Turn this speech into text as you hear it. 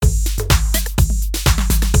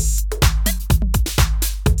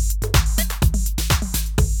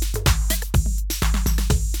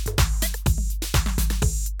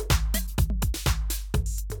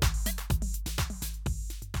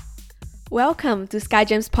Welcome to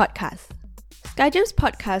SkyGems Podcast. SkyGems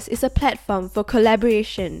Podcast is a platform for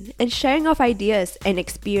collaboration and sharing of ideas and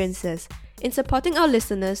experiences in supporting our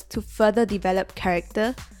listeners to further develop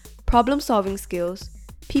character, problem-solving skills,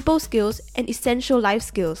 people skills, and essential life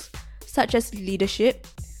skills such as leadership,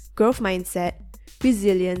 growth mindset,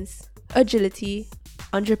 resilience, agility,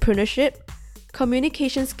 entrepreneurship,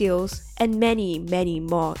 communication skills, and many, many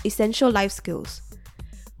more essential life skills.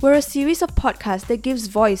 We're a series of podcasts that gives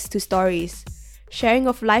voice to stories, sharing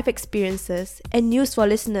of life experiences, and news for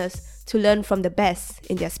listeners to learn from the best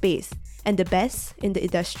in their space and the best in the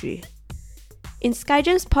industry. In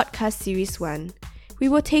SkyGems Podcast Series 1, we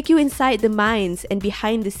will take you inside the minds and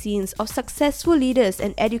behind the scenes of successful leaders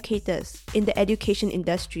and educators in the education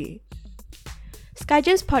industry.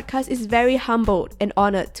 SkyGems Podcast is very humbled and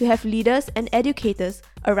honored to have leaders and educators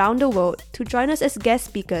around the world to join us as guest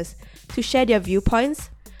speakers to share their viewpoints,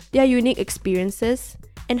 their unique experiences,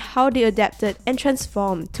 and how they adapted and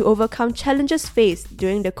transformed to overcome challenges faced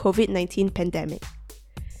during the COVID-19 pandemic.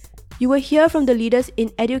 You will hear from the leaders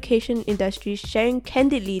in education industry sharing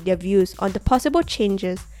candidly their views on the possible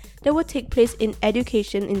changes that will take place in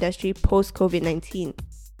education industry post-COVID-19.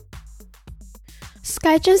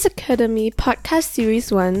 SkyGems Academy Podcast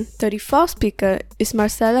Series 1, 34th speaker is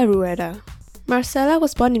Marcela Rueda. Marcela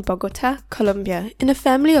was born in Bogota, Colombia, in a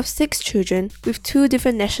family of 6 children with 2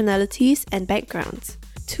 different nationalities and backgrounds,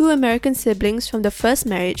 2 American siblings from the first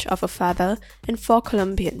marriage of her father, and 4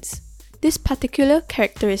 Colombians. This particular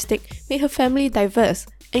characteristic made her family diverse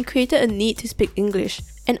and created a need to speak English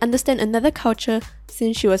and understand another culture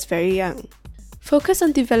since she was very young. Focus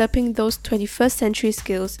on developing those 21st century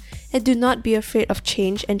skills and do not be afraid of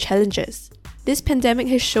change and challenges. This pandemic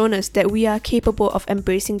has shown us that we are capable of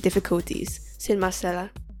embracing difficulties, said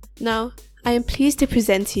Marcela. Now, I am pleased to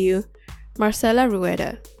present to you Marcela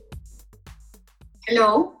Rueda.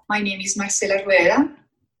 Hello, my name is Marcela Rueda.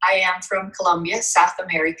 I am from Colombia, South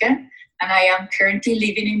America, and I am currently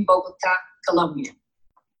living in Bogota, Colombia.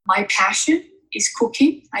 My passion is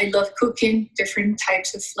cooking. I love cooking different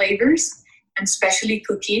types of flavors, and especially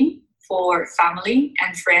cooking for family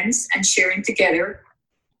and friends and sharing together.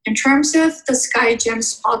 In terms of the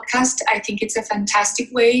SkyGems podcast, I think it's a fantastic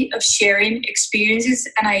way of sharing experiences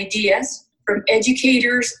and ideas from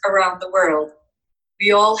educators around the world.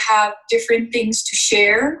 We all have different things to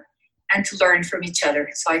share and to learn from each other.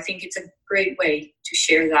 So I think it's a great way to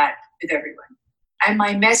share that with everyone. And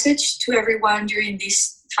my message to everyone during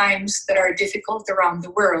these times that are difficult around the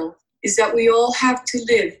world is that we all have to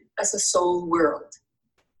live as a soul world.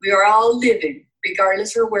 We are all living,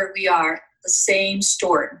 regardless of where we are, the same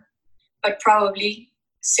storm, but probably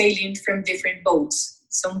sailing from different boats.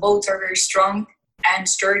 Some boats are very strong and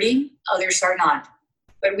sturdy, others are not.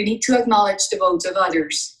 But we need to acknowledge the boats of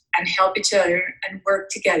others and help each other and work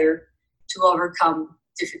together to overcome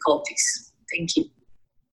difficulties. Thank you.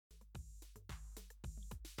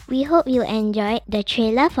 We hope you enjoyed the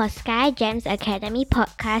trailer for SkyGems Academy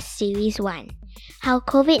Podcast Series 1, How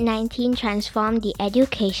COVID-19 Transformed the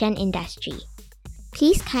Education Industry.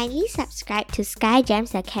 Please kindly subscribe to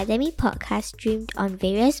SkyGems Academy Podcast streamed on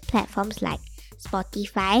various platforms like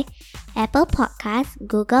Spotify, Apple Podcasts,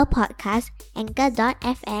 Google Podcasts,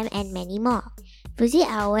 Anchor.fm, and many more. Visit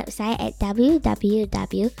our website at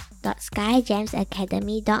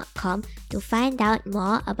www.skygemsacademy.com to find out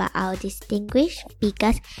more about our distinguished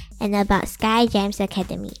speakers and about SkyGems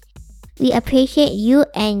Academy. We appreciate you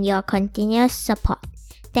and your continuous support.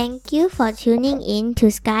 Thank you for tuning in to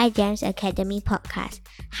SkyGems Academy Podcast.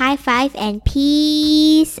 High five and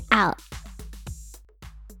peace out.